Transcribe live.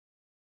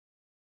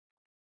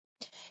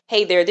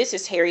Hey there, this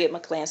is Harriet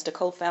McClans, the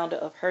co-founder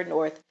of Her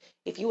North.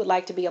 If you would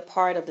like to be a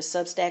part of the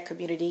Substack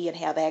community and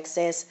have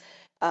access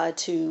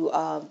to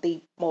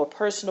the more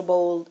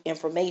personable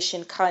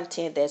information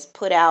content that's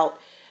put out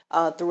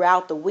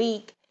throughout the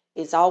week,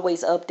 it's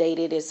always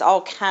updated. It's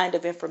all kind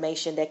of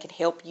information that can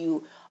help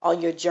you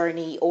on your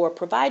journey or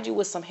provide you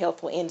with some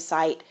helpful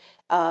insight.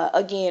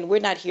 Again, we're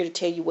not here to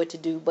tell you what to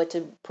do, but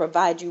to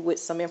provide you with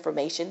some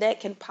information that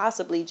can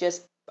possibly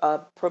just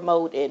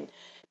promote and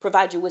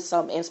provide you with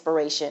some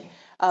inspiration.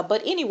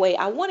 But anyway,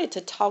 I wanted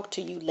to talk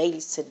to you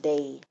ladies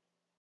today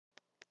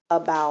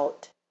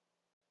about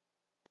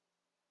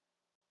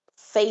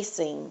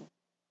facing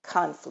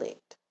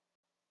conflict.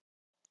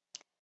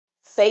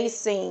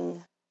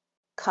 Facing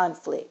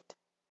conflict.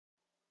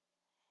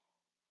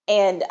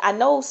 And I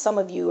know some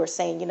of you are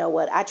saying, you know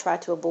what, I try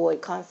to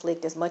avoid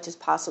conflict as much as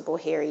possible,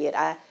 Harriet.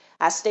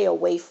 I stay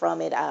away from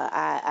it.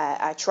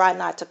 I try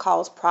not to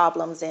cause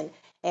problems, and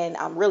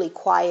I'm really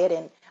quiet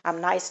and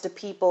I'm nice to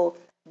people.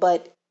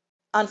 But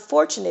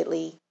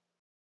unfortunately,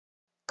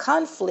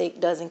 conflict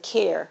doesn't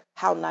care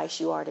how nice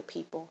you are to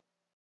people.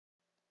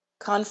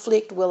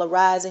 Conflict will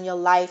arise in your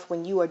life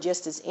when you are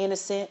just as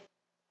innocent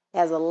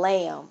as a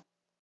lamb.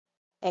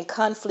 And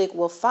conflict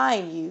will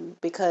find you,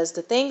 because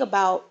the thing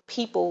about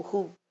people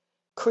who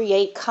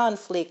create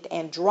conflict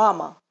and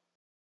drama,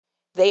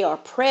 they are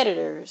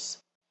predators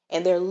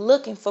and they're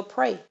looking for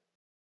prey.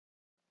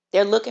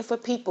 They're looking for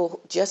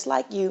people just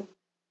like you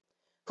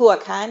who are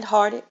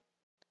kind-hearted,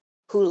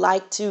 who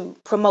like to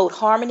promote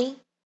harmony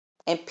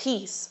and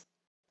peace.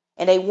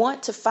 And they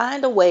want to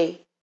find a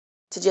way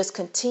to just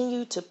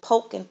continue to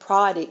poke and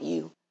prod at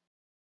you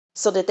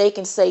so that they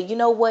can say, you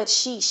know what,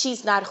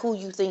 she's not who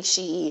you think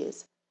she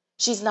is.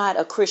 She's not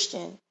a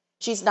Christian.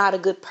 She's not a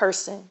good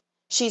person.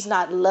 She's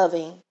not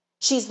loving.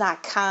 She's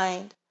not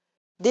kind.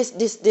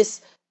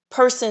 This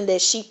person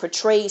that she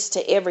portrays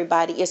to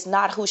everybody is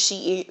not who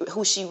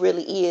she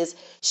really is.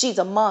 She's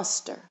a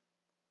monster.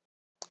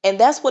 And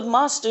that's what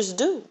monsters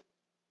do.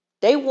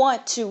 They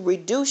want to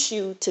reduce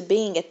you to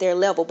being at their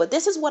level. But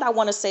this is what I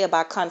want to say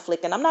about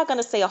conflict, and I'm not going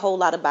to say a whole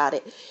lot about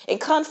it. And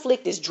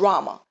conflict is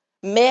drama,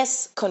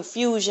 mess,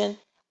 confusion,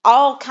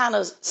 all kind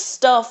of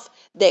stuff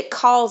that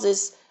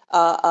causes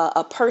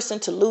a person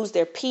to lose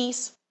their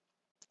peace,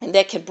 and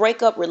that can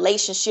break up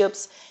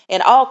relationships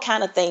and all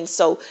kind of things.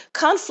 So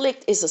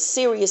conflict is a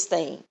serious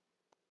thing,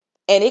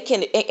 and it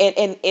can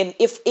and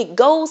if it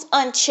goes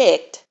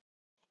unchecked,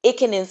 it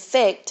can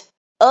infect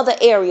other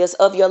areas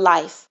of your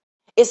life.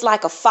 It's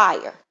like a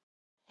fire.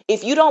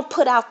 If you don't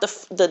put out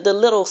the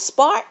little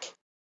spark,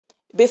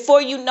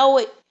 before you know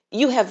it,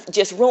 you have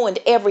just ruined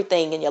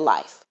everything in your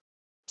life.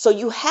 So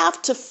you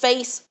have to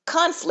face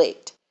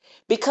conflict,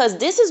 because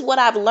this is what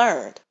I've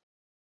learned.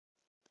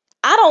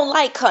 I don't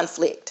like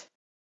conflict.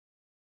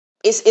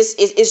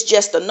 It's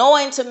just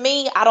annoying to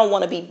me. I don't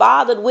want to be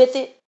bothered with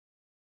it.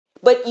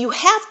 But you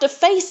have to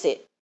face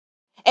it.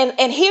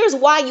 And here's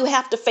why you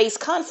have to face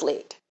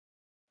conflict.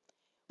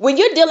 When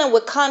you're dealing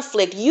with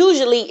conflict,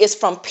 usually it's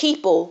from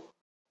people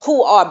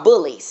who are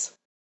bullies.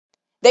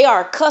 They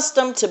are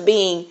accustomed to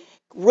being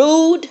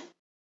rude.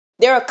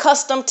 They're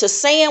accustomed to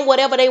saying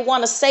whatever they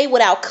want to say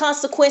without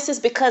consequences,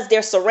 because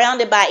they're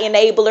surrounded by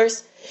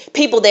enablers.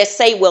 People that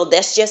say, well,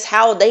 that's just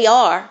how they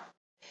are.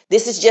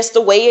 This is just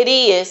the way it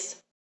is.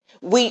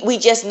 We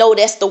just know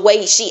that's the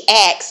way she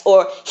acts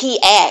or he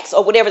acts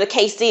or whatever the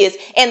case is.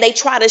 And they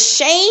try to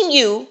shame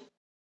you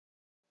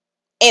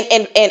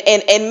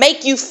and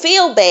make you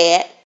feel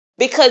bad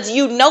because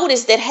you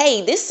notice that,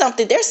 hey, there's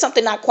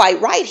something not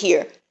quite right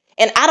here.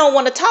 And I don't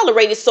want to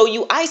tolerate it. So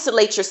you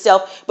isolate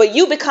yourself, but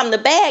you become the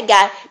bad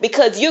guy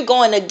because you're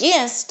going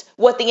against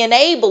what the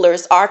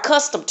enablers are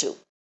accustomed to.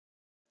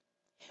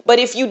 But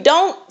if you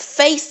don't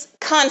face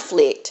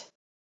conflict,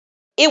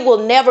 it will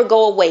never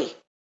go away.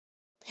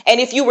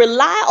 And if you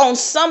rely on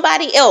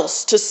somebody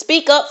else to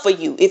speak up for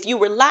you, if you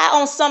rely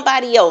on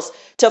somebody else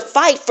to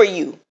fight for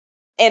you,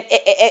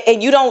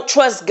 and you don't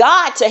trust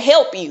God to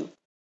help you,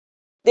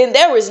 then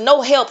there is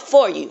no help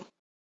for you.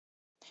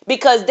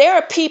 Because there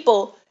are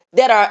people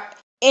that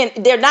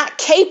they're not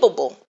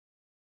capable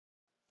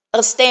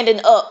of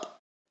standing up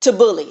to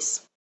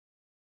bullies.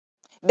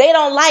 They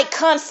don't like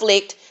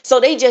conflict, so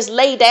they just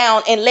lay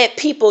down and let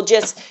people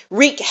just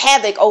wreak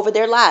havoc over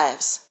their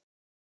lives.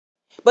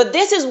 But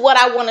this is what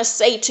I want to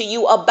say to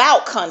you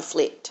about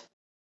conflict.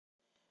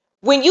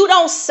 When you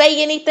don't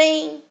say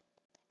anything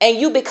and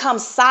you become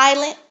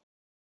silent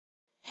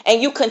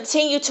and you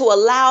continue to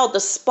allow the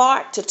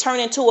spark to turn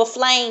into a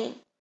flame,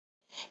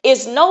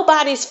 it's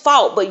nobody's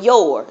fault but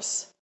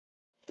yours.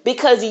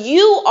 Because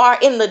you are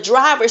in the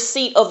driver's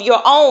seat of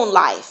your own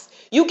life.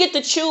 You get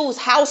to choose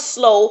how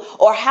slow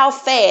or how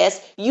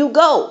fast you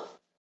go.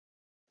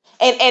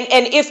 And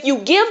if you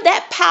give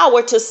that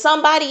power to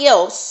somebody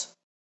else,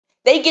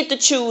 they get to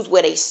choose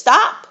where they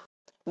stop,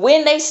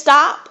 when they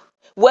stop,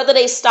 whether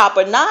they stop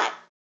or not.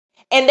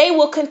 And they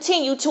will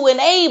continue to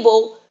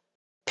enable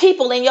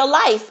people in your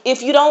life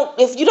if you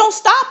don't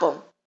stop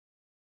them.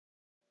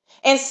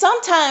 And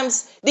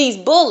sometimes these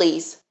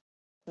bullies,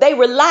 they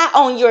rely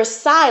on your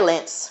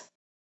silence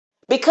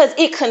because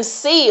it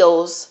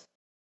conceals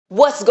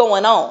what's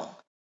going on.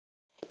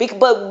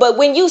 But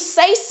when you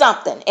say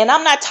something, and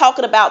I'm not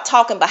talking about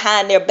talking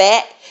behind their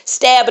back,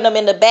 stabbing them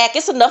in the back.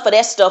 It's enough of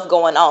that stuff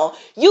going on.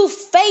 You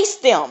face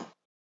them.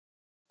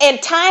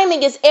 And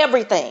timing is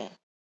everything.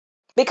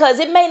 Because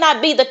it may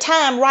not be the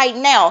time right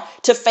now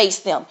to face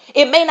them.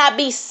 It may not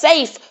be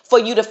safe for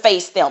you to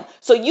face them.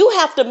 So you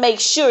have to make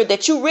sure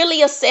that you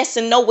really assess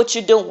and know what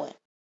you're doing.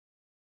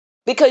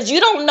 Because you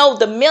don't know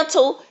the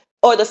mental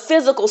or the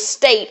physical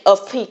state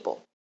of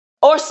people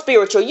or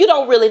spiritual. You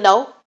don't really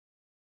know.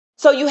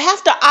 So you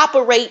have to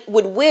operate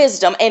with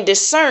wisdom and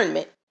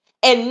discernment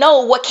and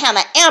know what kind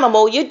of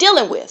animal you're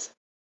dealing with,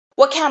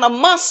 what kind of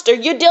monster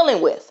you're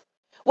dealing with,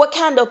 what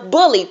kind of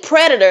bully,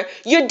 predator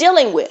you're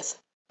dealing with,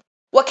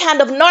 what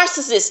kind of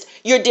narcissist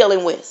you're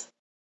dealing with,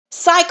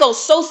 psycho,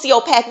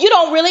 sociopath. You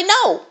don't really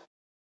know.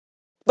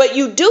 But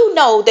you do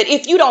know that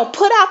if you don't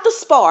put out the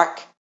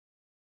spark,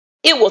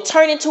 it will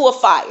turn into a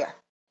fire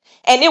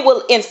and it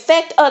will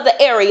infect other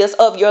areas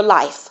of your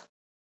life.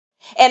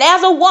 And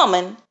as a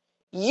woman,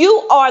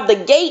 you are the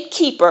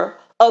gatekeeper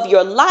of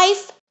your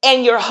life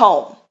and your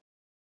home.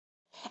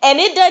 And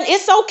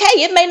it's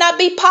okay. It may not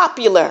be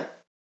popular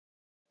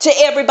to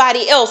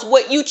everybody else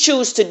what you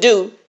choose to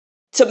do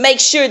to make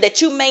sure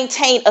that you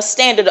maintain a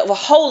standard of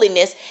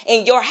holiness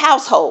in your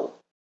household.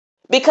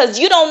 Because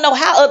you don't know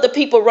how other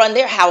people run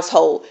their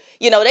household.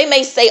 You know, they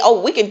may say,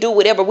 oh, we can do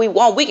whatever we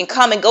want. We can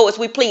come and go as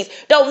we please.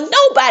 Don't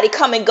nobody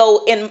come and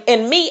go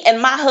in me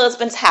and my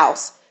husband's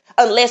house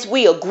unless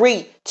we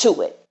agree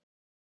to it.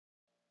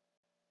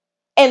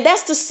 And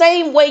that's the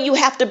same way you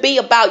have to be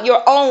about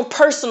your own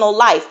personal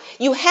life.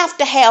 You have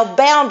to have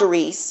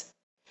boundaries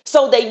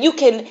so that you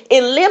can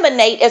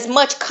eliminate as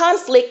much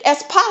conflict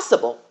as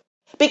possible.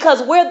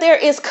 Because where there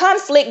is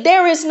conflict,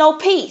 there is no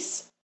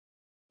peace.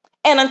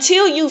 And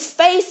until you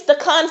face the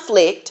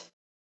conflict,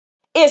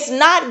 it's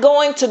not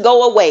going to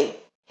go away.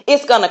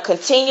 It's going to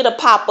continue to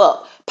pop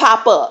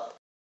up.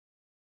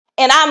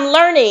 And I'm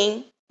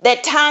learning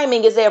that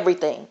timing is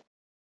everything.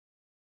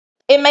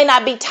 It may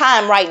not be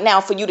time right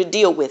now for you to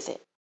deal with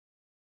it.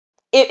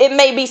 It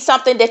may be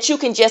something that you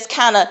can just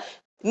kind of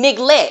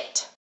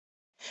neglect.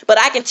 But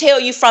I can tell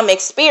you from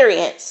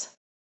experience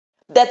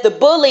that the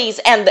bullies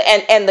and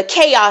the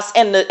chaos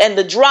and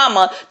the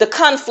drama, the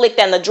conflict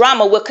and the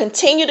drama will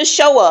continue to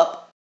show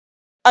up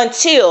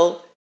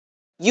until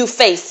you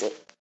face it.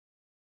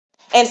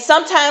 And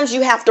sometimes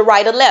you have to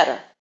write a letter.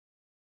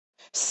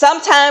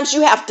 Sometimes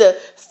you have to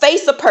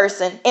face a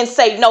person and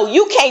say, no,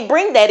 you can't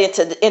bring that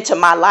into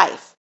my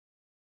life.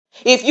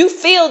 If you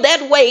feel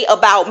that way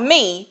about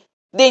me,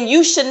 then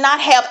you should not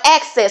have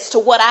access to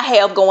what I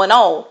have going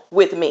on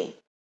with me.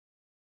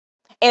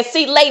 And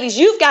see, ladies,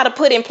 you've got to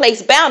put in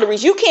place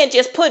boundaries. You can't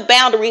just put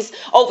boundaries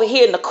over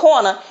here in the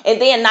corner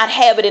and then not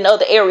have it in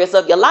other areas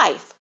of your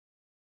life.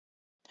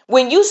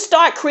 When you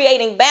start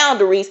creating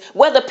boundaries,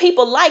 whether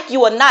people like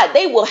you or not,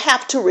 they will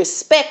have to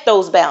respect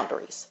those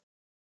boundaries.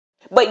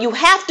 But you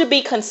have to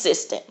be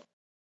consistent.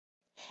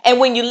 And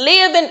when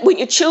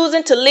you're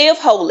choosing to live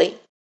holy,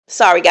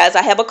 sorry guys,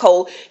 I have a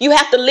cold. You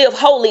have to live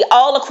holy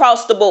all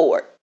across the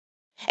board.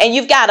 And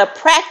you've got to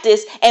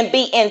practice and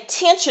be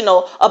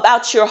intentional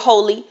about your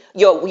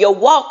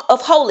walk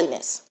of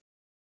holiness.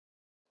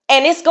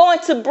 And it's going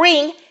to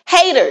bring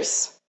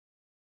haters.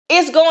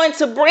 It's going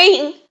to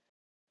bring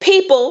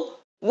people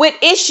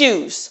with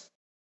issues.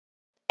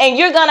 And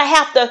you're going to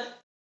have to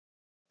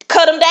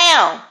cut them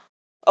down.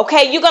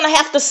 Okay, you're going to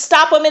have to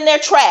stop them in their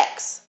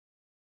tracks.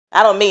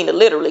 I don't mean to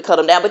literally cut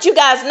them down, but you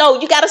guys know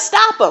you got to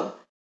stop them.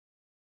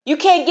 You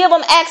can't give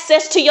them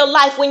access to your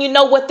life when you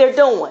know what they're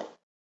doing.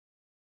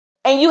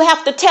 And you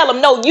have to tell them,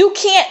 no, you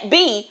can't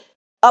be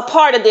a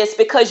part of this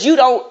because you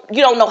don't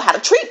know how to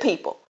treat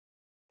people.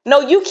 No,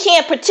 you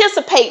can't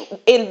participate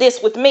in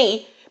this with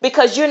me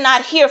because you're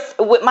not here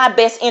with my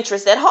best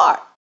interest at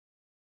heart.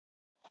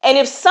 And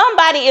if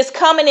somebody is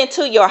coming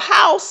into your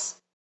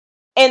house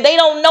and they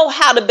don't know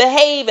how to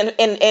behave and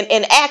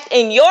act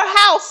in your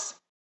house,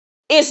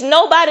 it's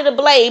nobody to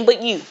blame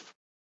but you.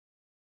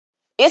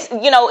 It's,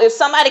 if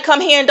somebody come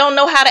here and don't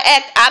know how to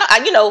act,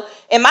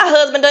 and my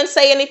husband doesn't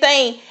say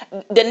anything,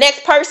 the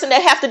next person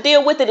that have to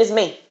deal with it is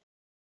me.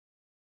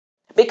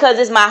 Because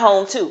it's my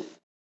home too.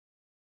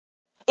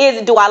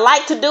 Do I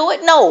like to do it?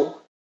 No.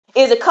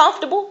 Is it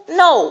comfortable?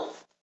 No.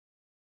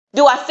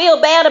 Do I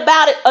feel bad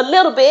about it? A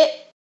little bit.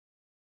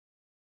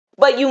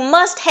 But you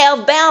must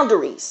have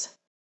boundaries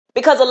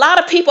because a lot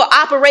of people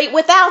operate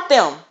without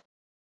them.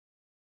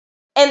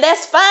 And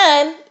that's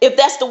fine if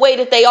that's the way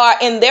that they are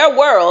in their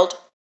world.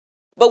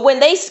 But when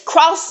they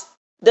cross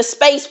the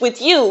space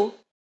with you,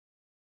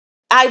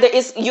 either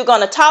you're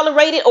going to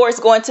tolerate it or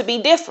it's going to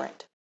be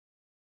different.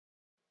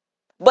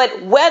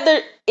 But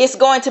whether it's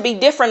going to be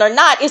different or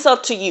not, it's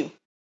up to you.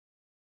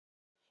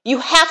 You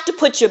have to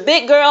put your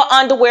big girl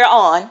underwear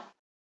on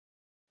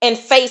and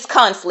face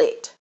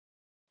conflict.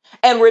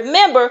 And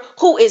remember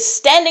who is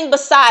standing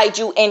beside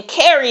you and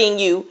carrying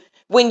you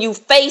when you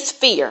face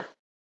fear.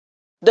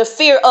 The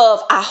fear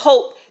of, I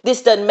hope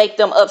this doesn't make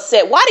them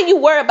upset. Why do you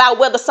worry about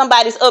whether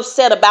somebody's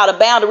upset about a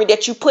boundary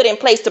that you put in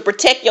place to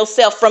protect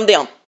yourself from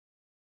them?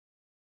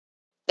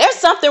 There's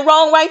something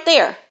wrong right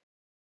there.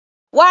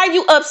 Why are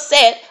you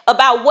upset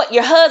about what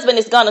your husband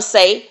is going to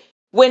say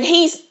when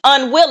he's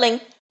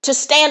unwilling to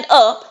stand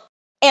up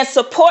and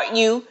support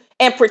you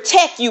and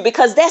protect you?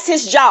 Because that's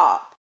his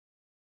job.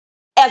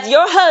 As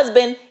your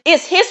husband,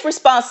 it's his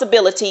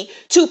responsibility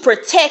to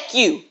protect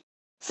you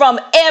from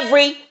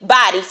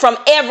everybody, from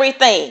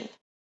everything.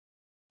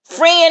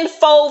 Friend,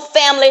 foe,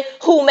 family,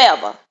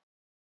 whomever.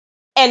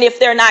 And if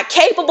they're not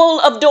capable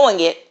of doing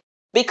it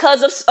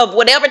because of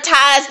whatever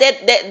ties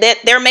that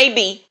there may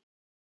be,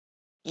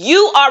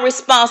 you are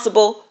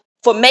responsible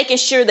for making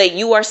sure that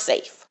you are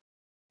safe.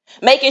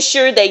 Making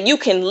sure that you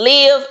can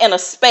live in a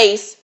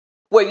space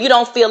where you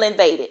don't feel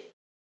invaded.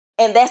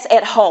 And that's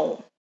at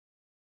home.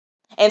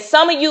 And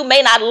some of you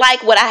may not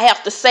like what I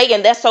have to say,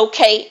 and that's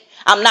okay.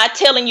 I'm not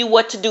telling you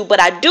what to do, but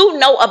I do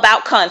know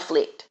about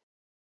conflict.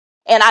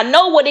 And I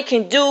know what it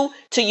can do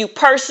to you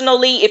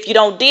personally if you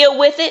don't deal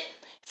with it,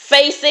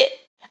 face it.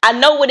 I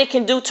know what it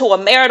can do to a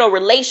marital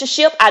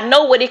relationship. I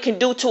know what it can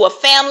do to a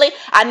family.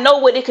 I know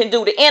what it can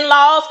do to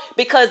in-laws,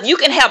 because you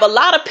can have a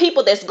lot of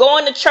people that's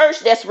going to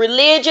church, that's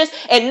religious,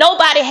 and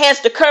nobody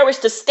has the courage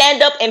to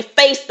stand up and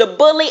face the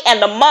bully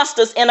and the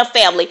monsters in a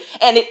family.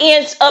 And it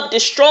ends up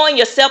destroying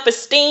your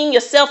self-esteem,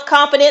 your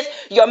self-confidence,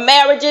 your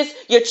marriages.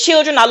 Your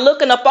children are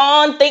looking up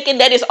on thinking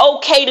that it's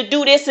okay to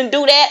do this and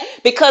do that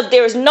because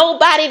there's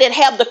nobody that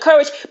have the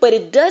courage. But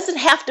it doesn't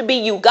have to be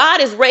you.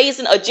 God is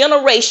raising a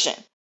generation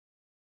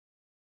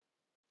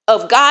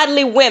of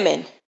godly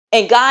women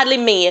and godly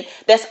men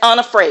that's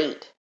unafraid.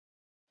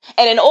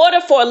 And in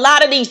order for a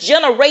lot of these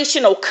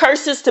generational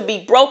curses to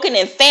be broken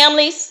in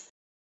families,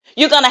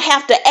 you're going to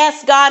have to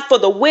ask God for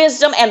the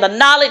wisdom and the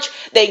knowledge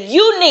that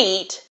you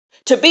need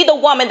to be the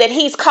woman that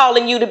he's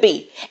calling you to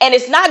be. And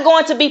it's not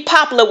going to be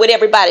popular with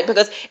everybody,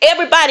 because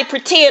everybody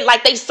pretend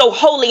like they so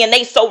holy and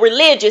they so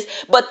religious,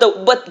 but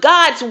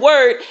God's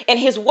word and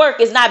his work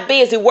is not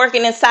busy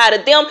working inside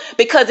of them,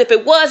 because if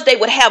it was, they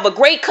would have a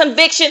great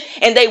conviction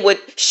and they would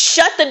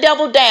shut the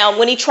devil down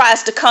when he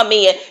tries to come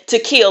in to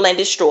kill and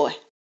destroy.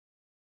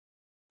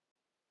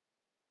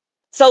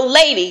 So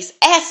ladies,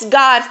 ask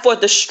God for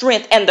the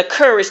strength and the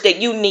courage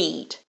that you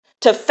need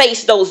to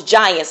face those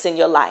giants in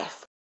your life.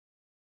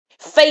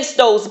 Face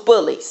those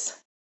bullies.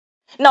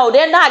 No,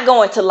 they're not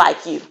going to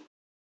like you.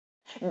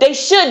 They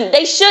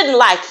shouldn't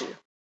like you,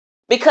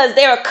 because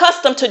they're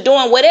accustomed to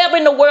doing whatever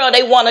in the world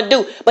they want to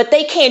do, but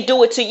they can't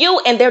do it to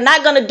you, and they're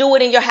not going to do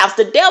it in your house.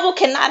 The devil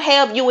cannot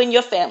have you in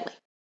your family.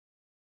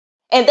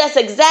 And that's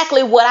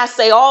exactly what I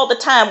say all the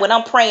time when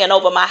I'm praying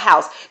over my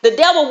house. The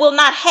devil will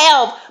not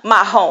have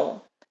my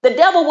home. The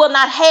devil will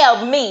not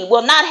have me,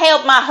 will not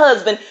have my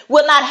husband,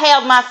 will not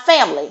have my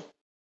family.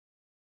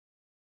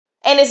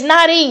 And it's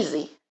not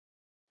easy.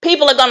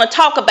 People are going to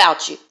talk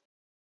about you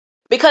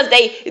because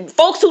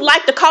folks who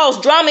like to cause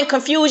drama and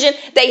confusion,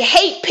 they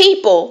hate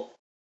people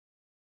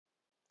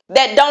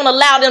that don't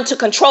allow them to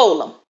control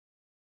them.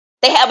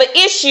 They have an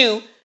issue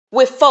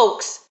with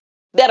folks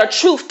that are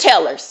truth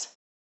tellers.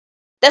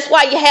 That's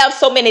why you have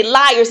so many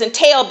liars and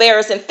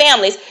talebearers in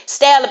families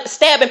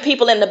stabbing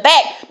people in the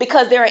back,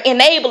 because there are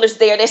enablers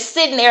there. They're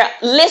sitting there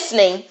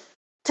listening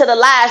to the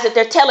lies that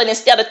they're telling.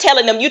 Instead of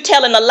telling them, you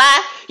telling a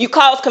lie, you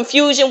cause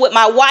confusion with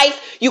my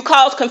wife, you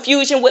cause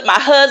confusion with my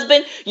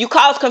husband, you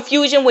cause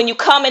confusion when you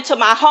come into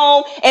my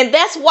home, and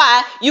that's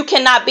why you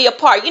cannot be a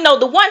part. You know,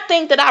 the one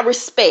thing that I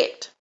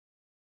respect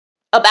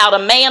about a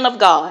man of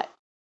God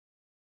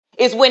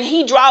is when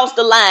he draws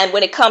the line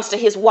when it comes to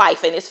his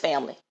wife and his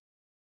family.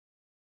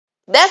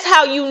 That's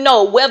how you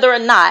know whether or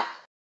not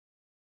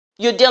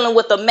you're dealing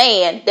with a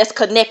man that's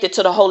connected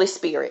to the Holy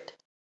Spirit.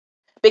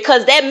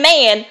 Because that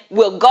man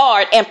will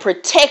guard and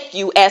protect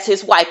you as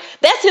his wife.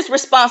 That's his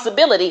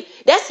responsibility.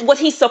 That's what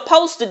he's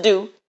supposed to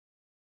do.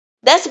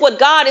 That's what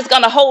God is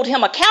going to hold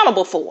him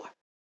accountable for.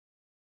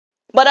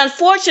 But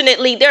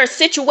unfortunately, there are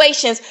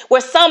situations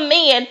where some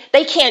men,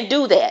 they can't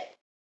do that.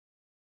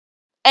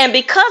 And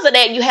because of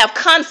that, you have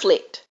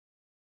conflict.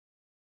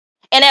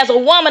 And as a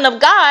woman of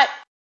God,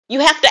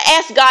 you have to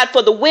ask God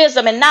for the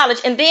wisdom and knowledge.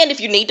 And then if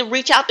you need to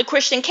reach out to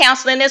Christian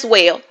counseling as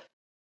well.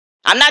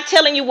 I'm not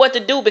telling you what to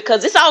do,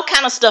 because it's all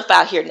kind of stuff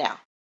out here now.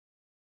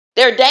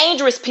 There are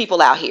dangerous people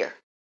out here.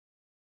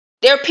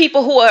 There are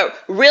people who are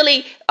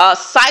really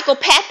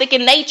psychopathic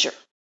in nature.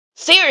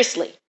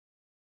 Seriously.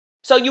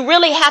 So you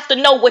really have to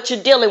know what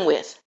you're dealing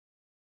with.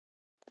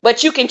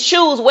 But you can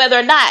choose whether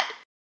or not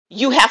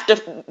you have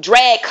to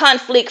drag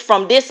conflict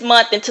from this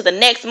month into the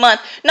next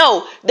month.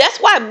 No, that's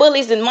why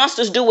bullies and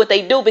monsters do what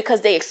they do,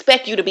 because they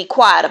expect you to be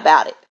quiet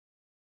about it.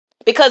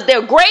 Because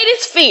their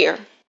greatest fear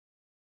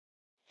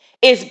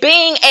is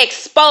being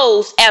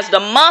exposed as the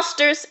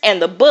monsters and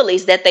the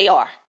bullies that they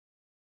are.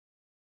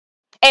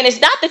 And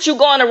it's not that you're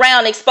going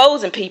around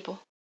exposing people.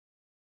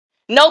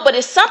 No, but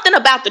it's something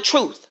about the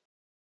truth.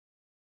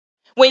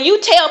 When you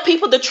tell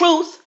people the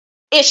truth,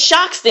 it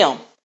shocks them,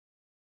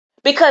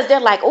 because they're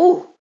like,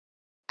 "Ooh,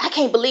 I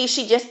can't believe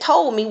she just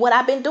told me what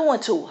I've been doing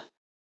to her."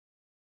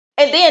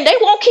 And then they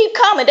won't keep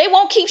coming. They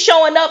won't keep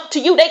showing up to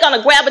you. They're going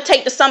to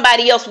gravitate to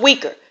somebody else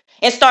weaker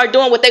and start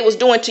doing what they was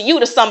doing to you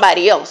to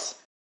somebody else.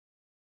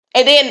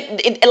 And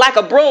then like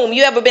a broom,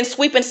 you ever been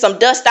sweeping some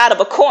dust out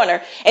of a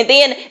corner? And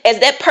then as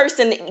that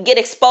person get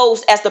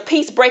exposed as the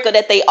peace breaker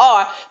that they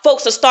are,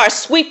 folks will start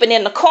sweeping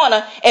in the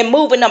corner and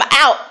moving them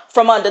out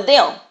from under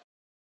them.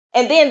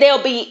 And then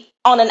they'll be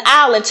on an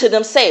island to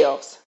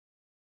themselves.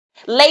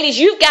 Ladies,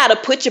 you've got to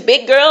put your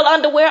big girl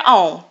underwear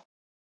on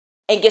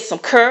and get some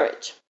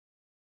courage.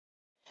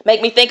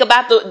 Make me think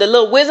about the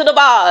little Wizard of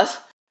Oz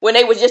when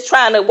they were just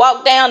trying to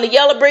walk down the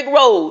yellow brick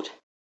road.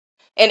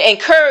 And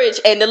courage,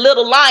 and the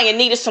little lion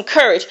needed some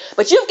courage.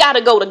 But you've got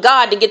to go to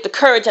God to get the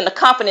courage and the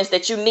confidence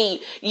that you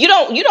need. You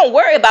don't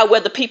worry about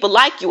whether people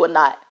like you or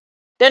not.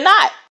 They're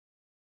not.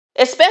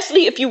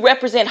 Especially if you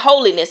represent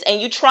holiness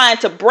and you're trying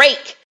to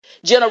break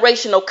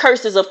generational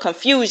curses of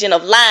confusion,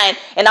 of lying,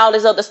 and all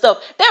this other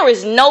stuff. There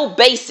is no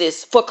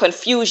basis for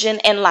confusion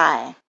and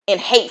lying and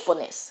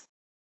hatefulness.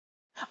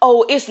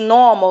 Oh, it's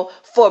normal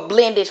for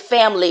blended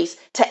families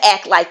to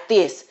act like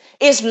this.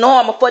 It's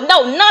normal for,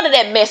 no, none of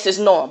that mess is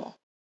normal.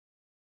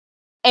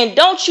 And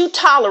don't you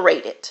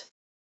tolerate it,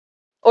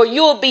 or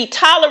you'll be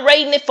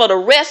tolerating it for the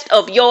rest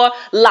of your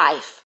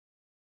life.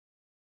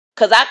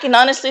 Because I can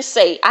honestly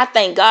say, I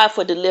thank God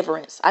for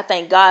deliverance. I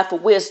thank God for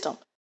wisdom.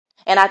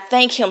 And I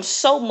thank him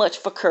so much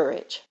for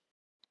courage.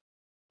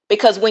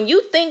 Because when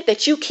you think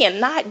that you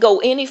cannot go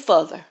any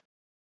further,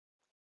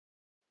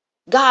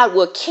 God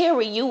will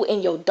carry you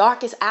in your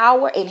darkest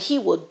hour, and he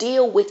will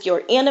deal with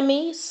your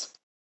enemies.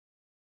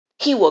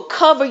 He will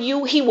cover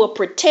you. He will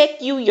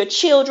protect you, your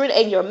children,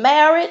 and your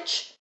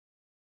marriage.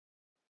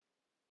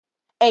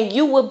 And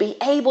you will be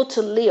able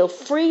to live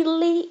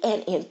freely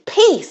and in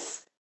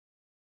peace.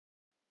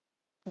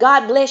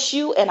 God bless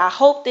you, and I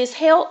hope this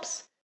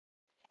helps.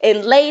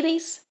 And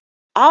ladies,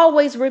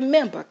 always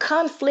remember,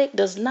 conflict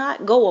does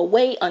not go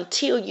away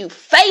until you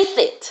face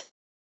it.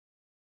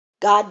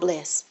 God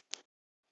bless.